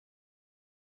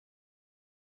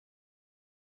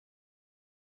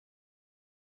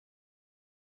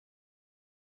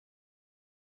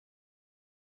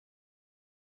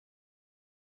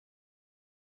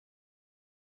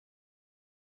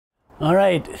All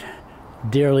right,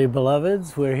 dearly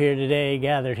beloveds, we're here today,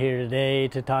 gathered here today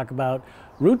to talk about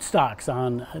rootstocks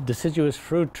on deciduous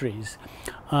fruit trees.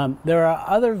 There are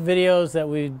other videos that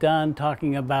we've done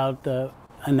talking about the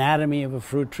anatomy of a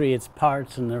fruit tree, its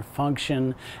parts and their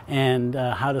function, and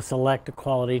how to select a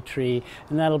quality tree,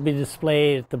 and that'll be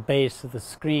displayed at the base of the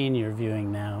screen you're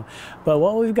viewing now. But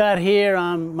what we've got here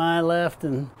on my left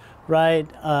and right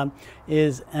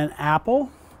is an apple.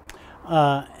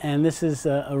 And this is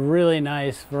a really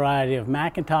nice variety of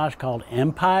Macintosh called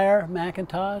Empire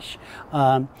Macintosh.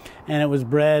 And it was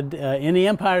bred in the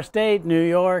Empire State, New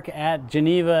York, at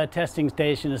Geneva Testing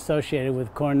Station associated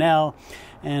with Cornell.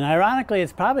 And ironically,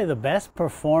 it's probably the best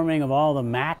performing of all the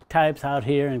Mac types out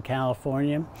here in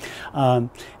California. And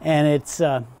it's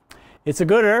a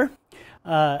gooder.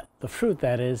 The fruit,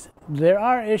 that is. There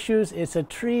are issues. It's a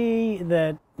tree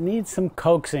that needs some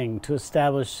coaxing to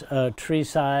establish tree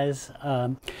size.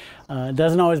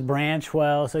 Doesn't always branch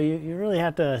well, so you really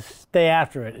have to stay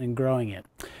after it in growing it.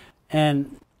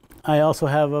 And I also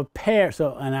have a pear,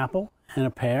 so an apple and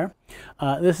a pear.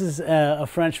 This is a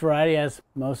French variety, as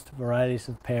most varieties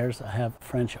of pears have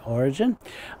French origin,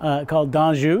 called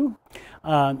d'Anjou.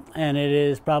 And it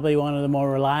is probably one of the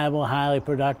more reliable, highly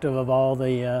productive of all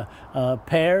the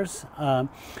pears.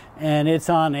 And it's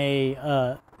on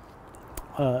a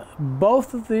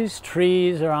both of these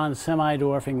trees are on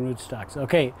semi-dwarfing rootstocks.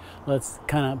 Okay, let's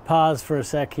kind of pause for a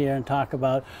sec here and talk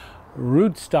about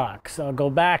rootstocks. I'll go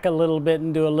back a little bit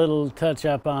and do a little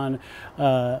touch-up on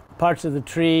parts of the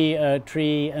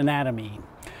tree anatomy.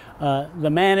 The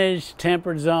managed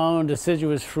temperate zone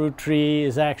deciduous fruit tree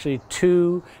is actually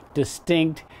two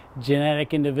distinct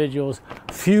genetic individuals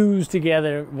fused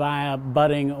together via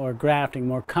budding or grafting.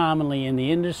 More commonly in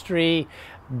the industry,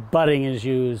 budding is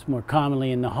used. More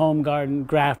commonly in the home garden,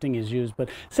 grafting is used, but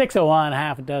 6 of one,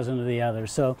 half a dozen of the other.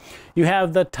 So you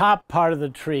have the top part of the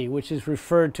tree, which is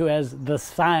referred to as the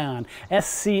scion,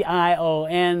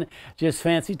 S-C-I-O-N, just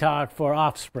fancy talk for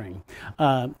offspring.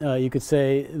 You could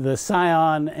say the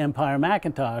scion Empire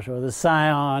Macintosh or the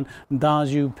scion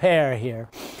d'Anjou pear here.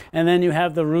 And then you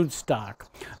have the rootstock.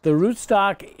 The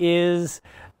rootstock is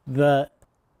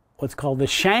what's called the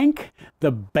shank,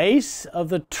 the base of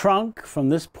the trunk from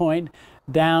this point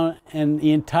down and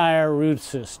the entire root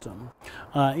system.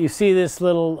 You see this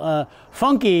little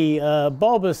funky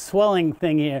bulbous swelling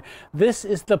thing here. This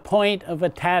is the point of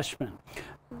attachment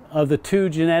of the two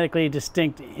genetically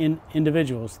distinct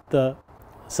individuals, the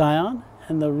scion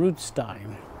and the rootstock.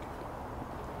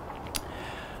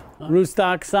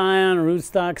 Rootstock scion,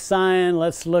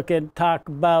 let's talk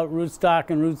about rootstock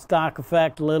and rootstock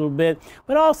effect a little bit,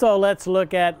 but also let's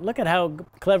look at how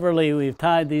cleverly we've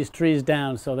tied these trees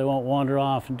down so they won't wander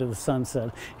off into the sunset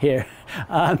here.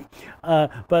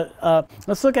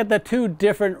 Let's look at the two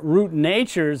different root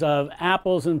natures of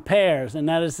apples and pears, and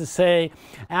that is to say,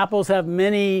 apples have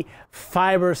many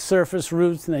fiber surface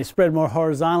roots and they spread more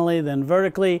horizontally than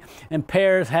vertically, and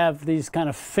pears have these kind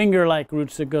of finger-like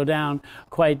roots that go down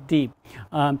quite deep.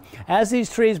 As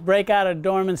these trees break out of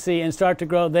dormancy and start to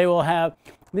grow, they will have,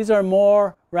 these are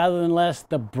more rather than less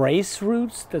the brace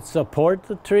roots that support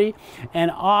the tree,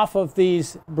 and off of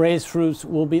these brace roots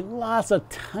will be lots of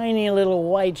tiny little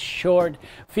white short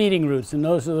feeding roots, and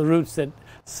those are the roots that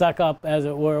suck up, as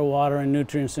it were, water and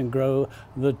nutrients and grow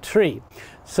the tree.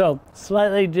 So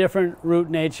slightly different root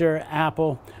nature,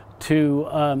 apple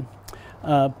to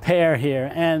pear here.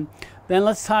 And then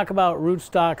let's talk about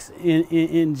rootstocks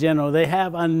in general. They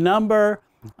have a number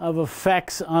of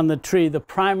effects on the tree. The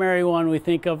primary one we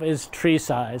think of is tree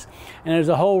size. And there's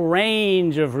a whole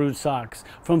range of rootstocks,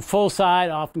 from full side,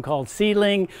 often called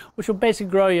seedling, which will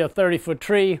basically grow you a 30-foot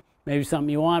tree, maybe something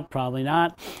you want, probably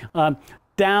not,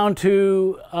 down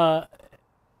to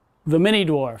the mini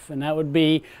dwarf, and that would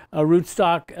be a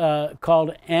rootstock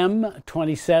called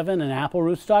M27, an apple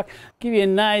rootstock. Give you a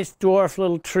nice dwarf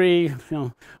little tree,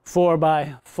 4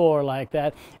 by 4 like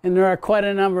that. And there are quite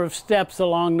a number of steps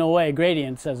along the way,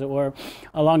 gradients as it were,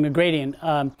 along the gradient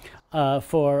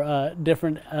for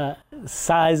different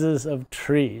sizes of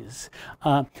trees.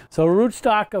 So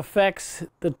rootstock affects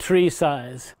the tree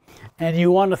size, and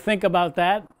you want to think about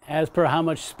that as per how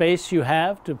much space you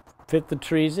have to fit the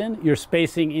trees in, your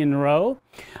spacing in row.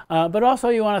 But also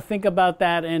you want to think about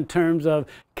that in terms of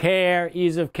care,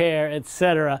 ease of care,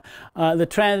 etc. The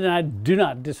trend, and I do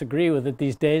not disagree with it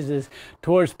these days, is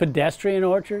towards pedestrian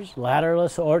orchards,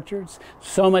 ladderless orchards.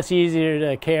 So much easier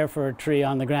to care for a tree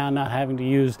on the ground, not having to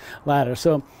use ladders.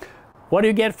 So what do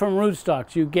you get from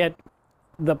rootstocks? You get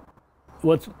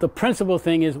the principal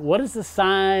thing is, what is the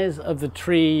size of the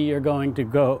tree you're going to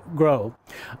grow?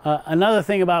 Another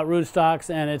thing about rootstocks,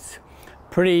 and it's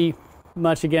pretty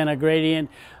much, again, a gradient.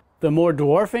 The more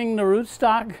dwarfing the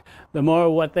rootstock, the more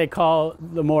what they call,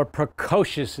 the more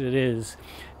precocious it is.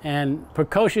 And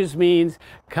precocious means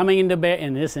coming into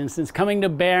in this instance, coming to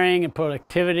bearing and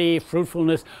productivity,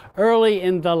 fruitfulness early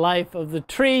in the life of the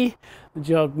tree. The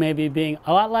joke maybe being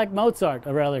a lot like Mozart,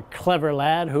 a rather clever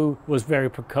lad who was very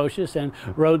precocious and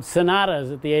wrote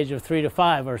sonatas at the age of 3 to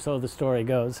 5, or so the story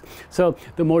goes. So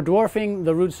the more dwarfing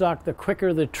the rootstock, the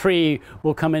quicker the tree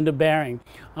will come into bearing.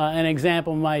 An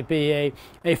example might be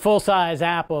a full-size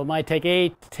apple. It might take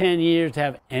 8 to 10 years to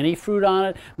have any fruit on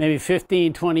it, maybe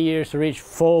 15, 20 years to reach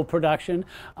full production,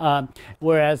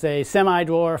 whereas a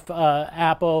semi-dwarf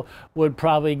apple would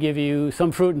probably give you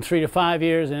some fruit in 3 to 5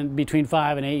 years, and between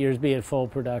 5 and 8 years be at full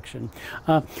production.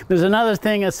 There's another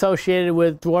thing associated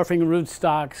with dwarfing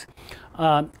rootstocks,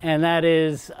 and that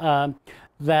is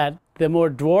that the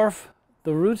more dwarf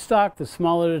the rootstock, the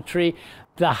smaller the tree,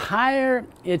 the higher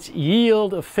its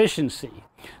yield efficiency.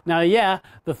 Now, yeah,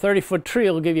 the 30-foot tree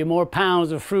will give you more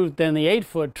pounds of fruit than the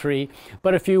 8-foot tree,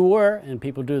 but if you were, and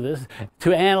people do this,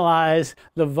 to analyze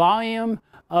the volume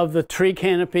of the tree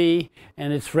canopy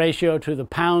and its ratio to the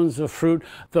pounds of fruit,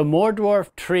 the more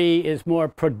dwarf tree is more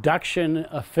production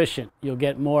efficient. You'll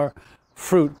get more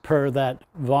fruit per that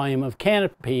volume of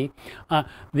canopy.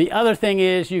 The other thing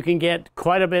is you can get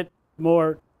quite a bit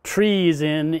more trees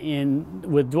in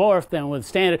with dwarf than with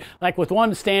standard. Like with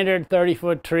one standard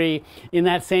 30-foot tree, in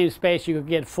that same space you could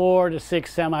get 4 to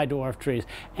 6 semi-dwarf trees,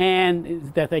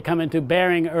 and that they come into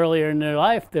bearing earlier in their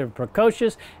life, they're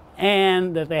precocious,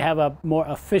 and that they have a more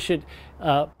efficient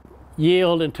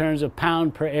yield in terms of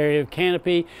pound per area of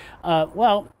canopy.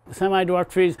 Well,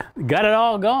 semi-dwarf trees got it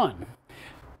all going.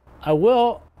 I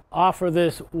will offer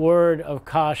this word of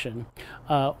caution.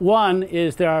 One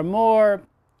is there are more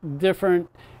different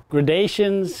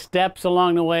gradations, steps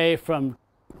along the way from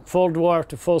full dwarf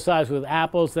to full size with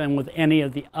apples than with any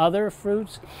of the other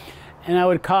fruits. And I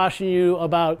would caution you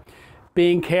about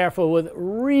being careful with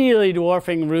really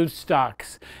dwarfing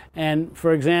rootstocks. And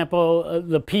for example,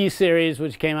 the P series,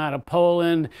 which came out of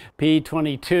Poland,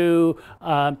 P22,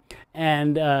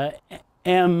 and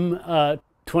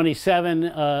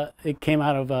M27, it came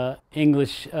out of an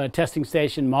English testing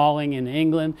station, Malling in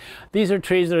England. These are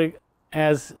trees that are,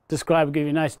 as described, give you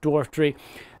a nice dwarf tree.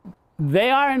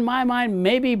 They are, in my mind,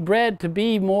 maybe bred to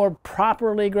be more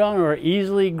properly grown or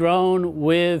easily grown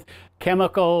with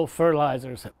chemical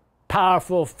fertilizers.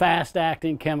 Powerful,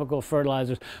 fast-acting chemical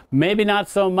fertilizers. Maybe not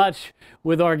so much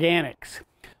with organics.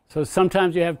 So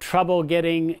sometimes you have trouble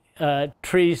getting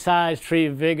tree size, tree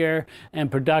vigor,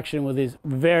 and production with these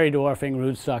very dwarfing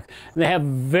rootstocks. They have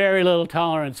very little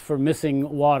tolerance for missing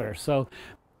water. So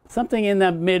something in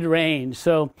that mid-range.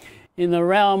 So in the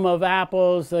realm of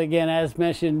apples, again, as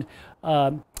mentioned,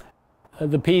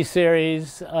 the P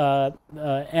series,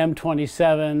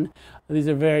 M27, these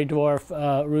are very dwarf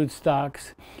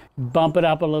rootstocks. Bump it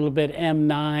up a little bit,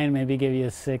 M9, maybe give you a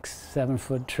 6-7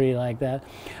 foot tree like that.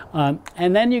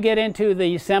 And then you get into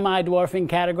the semi-dwarfing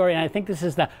category, and I think this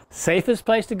is the safest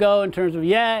place to go in terms of,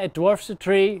 yeah, it dwarfs a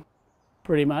tree,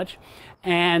 pretty much,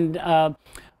 and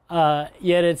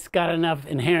yet it's got enough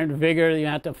inherent vigor that you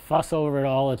don't have to fuss over it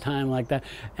all the time like that.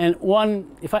 And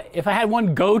if I had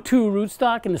one go-to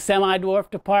rootstock in the semi-dwarf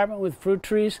department with fruit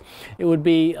trees, it would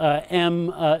be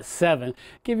M7.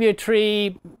 Give you a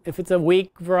tree, if it's a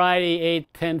weak variety,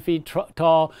 8-10 feet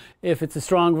tall. If it's a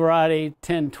strong variety,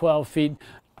 10-12 feet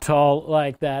tall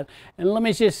like that. And let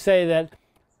me just say that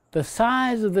the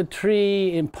size of the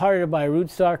tree imparted by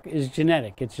rootstock is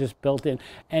genetic. It's just built in.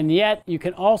 And yet you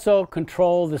can also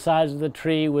control the size of the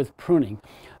tree with pruning.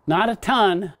 Not a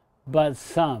ton, but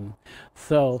some.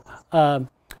 So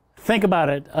think about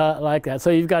it like that. So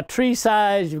you've got tree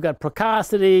size, you've got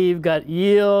precocity, you've got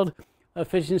yield,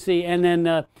 efficiency, and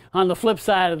then on the flip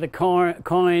side of the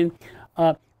coin,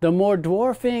 the more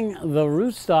dwarfing the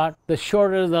rootstock, the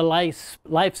shorter the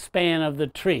lifespan of the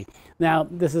tree. Now,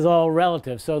 this is all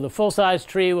relative. So the full-size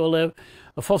tree will live,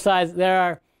 there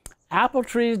are apple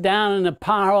trees down in the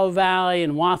Pajaro Valley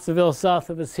in Watsonville,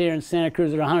 south of us here in Santa Cruz,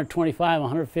 that are 125,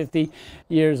 150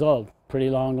 years old.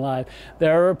 Pretty long life.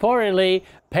 There are reportedly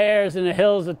pears in the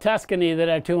hills of Tuscany that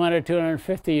are 200,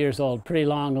 250 years old. Pretty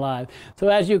long life. So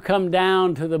as you come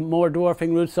down to the more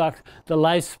dwarfing rootstocks, the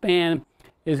lifespan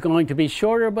is going to be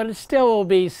shorter, but it still will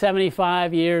be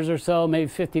 75 years or so, maybe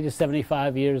 50 to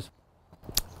 75 years.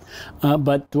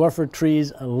 But dwarfer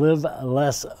trees live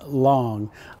less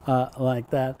long like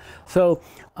that. So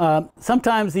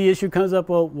sometimes the issue comes up,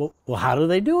 well, how do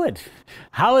they do it?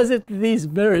 How is it that these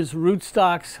various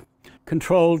rootstocks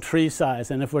control tree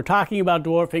size? And if we're talking about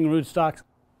dwarfing rootstocks,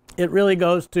 it really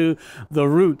goes to the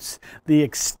roots, the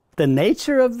the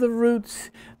nature of the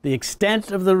roots, the extent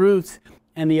of the roots,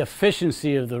 and the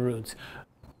efficiency of the roots.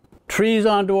 Trees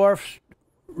on dwarf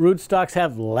rootstocks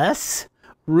have less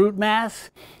root mass.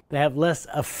 They have less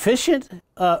efficient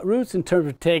roots in terms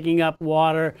of taking up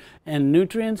water and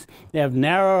nutrients. They have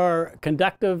narrower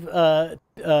conductive vessel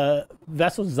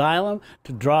xylem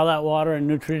to draw that water and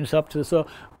nutrients up to the soil,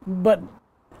 but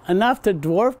enough to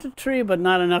dwarf the tree, but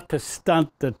not enough to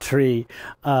stunt the tree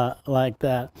like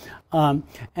that.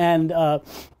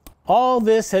 All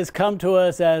this has come to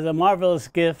us as a marvelous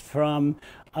gift from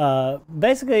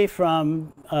basically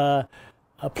from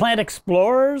plant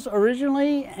explorers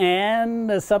originally,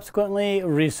 and subsequently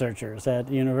researchers at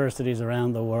universities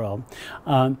around the world.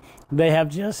 They have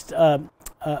just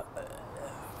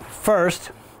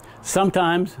first,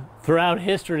 sometimes throughout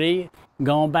history,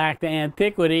 going back to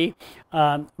antiquity,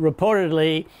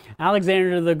 reportedly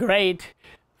Alexander the Great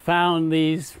found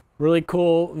these really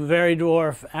cool, very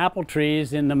dwarf apple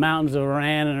trees in the mountains of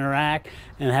Iran and Iraq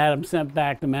and had them sent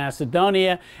back to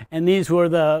Macedonia. And these were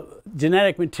the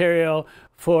genetic material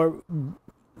for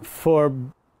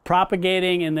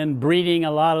propagating and then breeding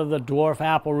a lot of the dwarf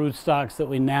apple rootstocks that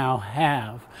we now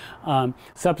have.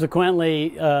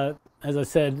 Subsequently, as I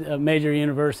said, major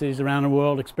universities around the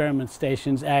world, experiment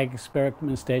stations, ag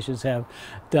experiment stations have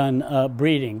done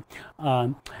breeding.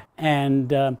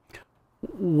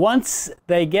 Once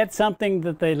they get something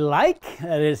that they like,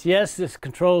 that is, yes, this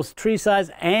controls tree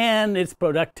size and its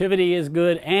productivity is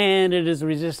good and it is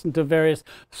resistant to various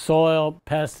soil,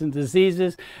 pests, and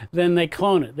diseases, then they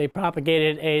clone it. They propagate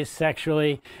it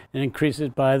asexually and increase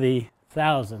it by the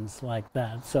thousands like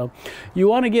that. So you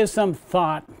want to give some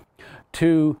thought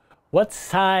to what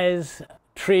size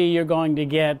tree you're going to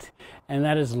get, and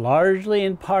that is largely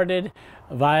imparted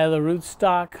via the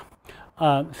rootstock.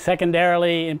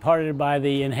 Secondarily imparted by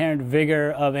the inherent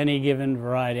vigor of any given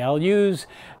variety. I'll use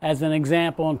as an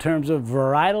example in terms of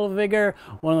varietal vigor,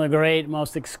 one of the great,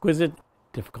 most exquisite,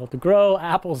 difficult to grow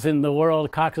apples in the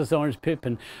world, Cox's Orange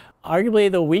Pippin,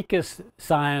 arguably the weakest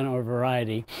scion or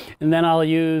variety. And then I'll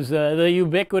use the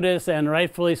ubiquitous and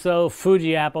rightfully so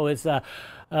Fuji apple. It's a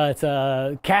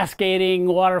cascading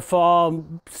waterfall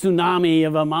tsunami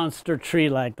of a monster tree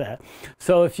like that.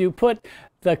 So if you put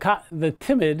the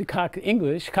timid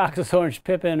English Cox's Orange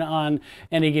Pippin on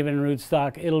any given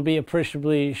rootstock, it'll be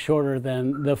appreciably shorter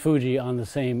than the Fuji on the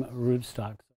same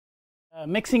rootstock.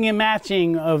 Mixing and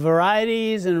matching of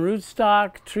varieties and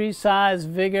rootstock, tree size,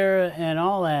 vigor, and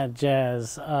all that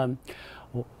jazz.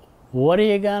 What are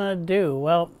you gonna do?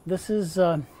 Well, this is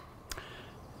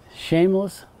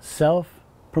shameless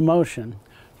self-promotion.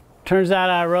 Turns out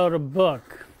I wrote a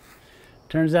book.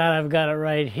 Turns out I've got it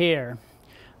right here.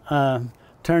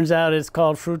 Turns out it's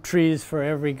called Fruit Trees for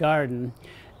Every Garden,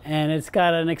 and it's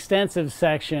got an extensive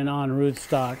section on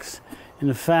rootstocks.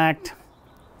 In fact,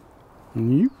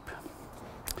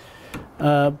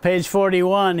 page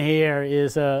 41 here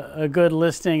is a good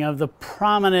listing of the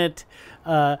prominent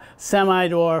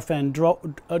semi-dwarf and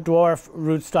dwarf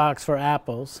rootstocks for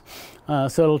apples.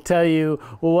 So it'll tell you,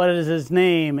 well, what is its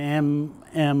name,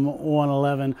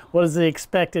 M111? What is the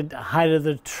expected height of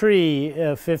the tree,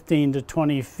 15 to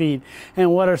 20 feet?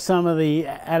 And what are some of the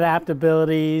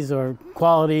adaptabilities or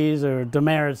qualities or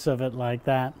demerits of it like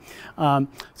that?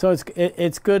 So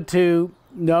it's good to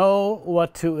know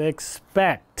what to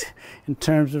expect in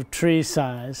terms of tree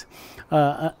size.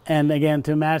 And again,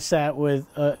 to match that with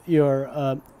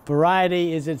your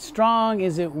variety. Is it strong?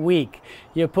 Is it weak?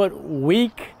 You put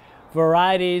weak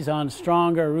varieties on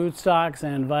stronger rootstocks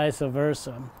and vice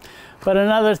versa. But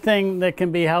another thing that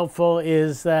can be helpful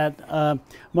is that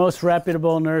most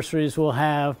reputable nurseries will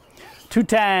have 2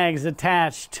 tags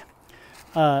attached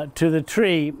to the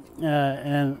tree,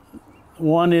 and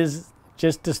one is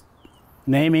just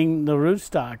naming the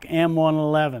rootstock,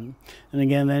 M111. And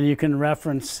again, then you can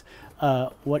reference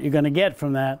what you're going to get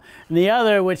from that. And the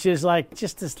other, which is like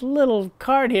just this little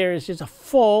card here, is just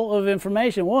full of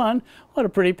information. One, what a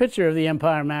pretty picture of the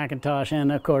Empire Macintosh,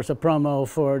 and of course a promo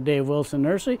for Dave Wilson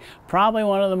Nursery, probably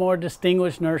one of the more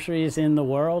distinguished nurseries in the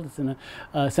world. It's in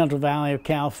the Central Valley of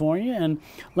California. And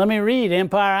let me read: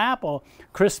 Empire apple,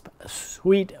 crisp,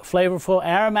 sweet, flavorful,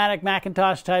 aromatic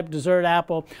Macintosh type dessert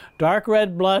apple, dark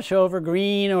red blush over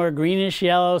green or greenish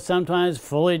yellow, sometimes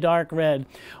fully dark red,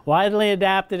 widely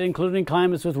adapted including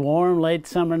climates with warm late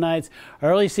summer nights,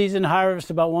 early season harvest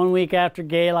about 1 week after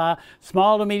gala,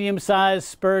 small to medium sized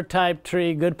spur type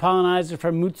tree, good pollinizer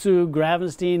for Mutsu,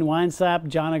 Gravenstein, Winesap,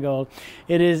 Jonagold.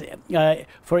 It is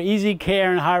for easy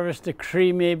care and harvest. The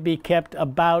tree may be kept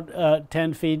about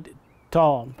 10 feet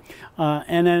tall.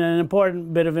 And then an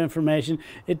important bit of information,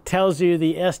 it tells you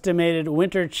the estimated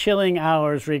winter chilling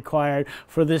hours required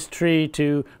for this tree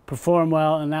to perform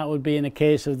well, and that would be in the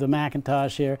case of the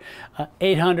Macintosh here,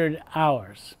 800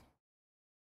 hours.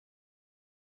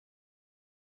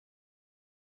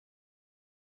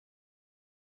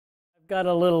 I've got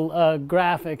a little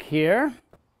graphic here.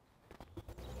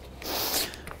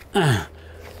 A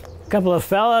couple of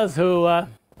fellas who,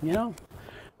 you know,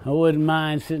 I wouldn't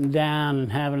mind sitting down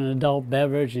and having an adult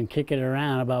beverage and kicking it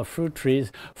around about fruit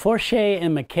trees. Forshey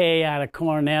and McKay out of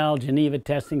Cornell, Geneva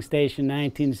Testing Station,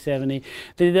 1970.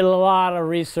 They did a lot of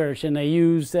research, and they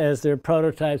used as their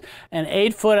prototypes an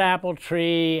 8-foot apple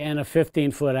tree and a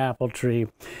 15-foot apple tree.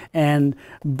 And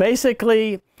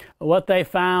basically what they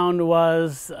found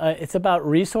was it's about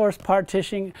resource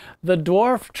partitioning. The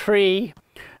dwarf tree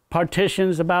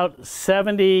partitions about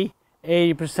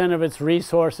 70–80% of its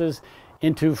resources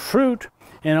into fruit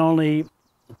and only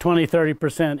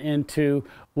 20–30% into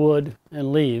wood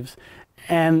and leaves.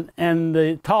 And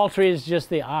the tall tree is just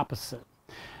the opposite.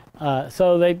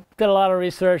 So they did a lot of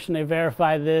research and they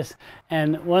verified this.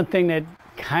 And one thing that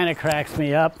kind of cracks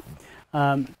me up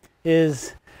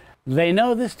is they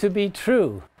know this to be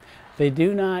true. They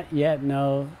do not yet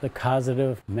know the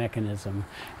causative mechanism.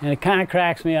 And it kind of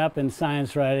cracks me up in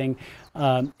science writing.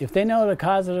 If they know the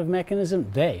causative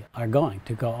mechanism, they are going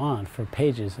to go on for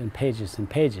pages and pages and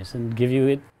pages and give you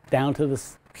it down to the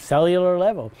cellular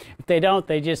level. If they don't,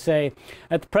 they just say,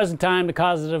 at the present time, the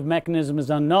causative mechanism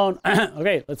is unknown.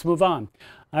 Okay, let's move on.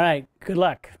 All right, good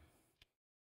luck.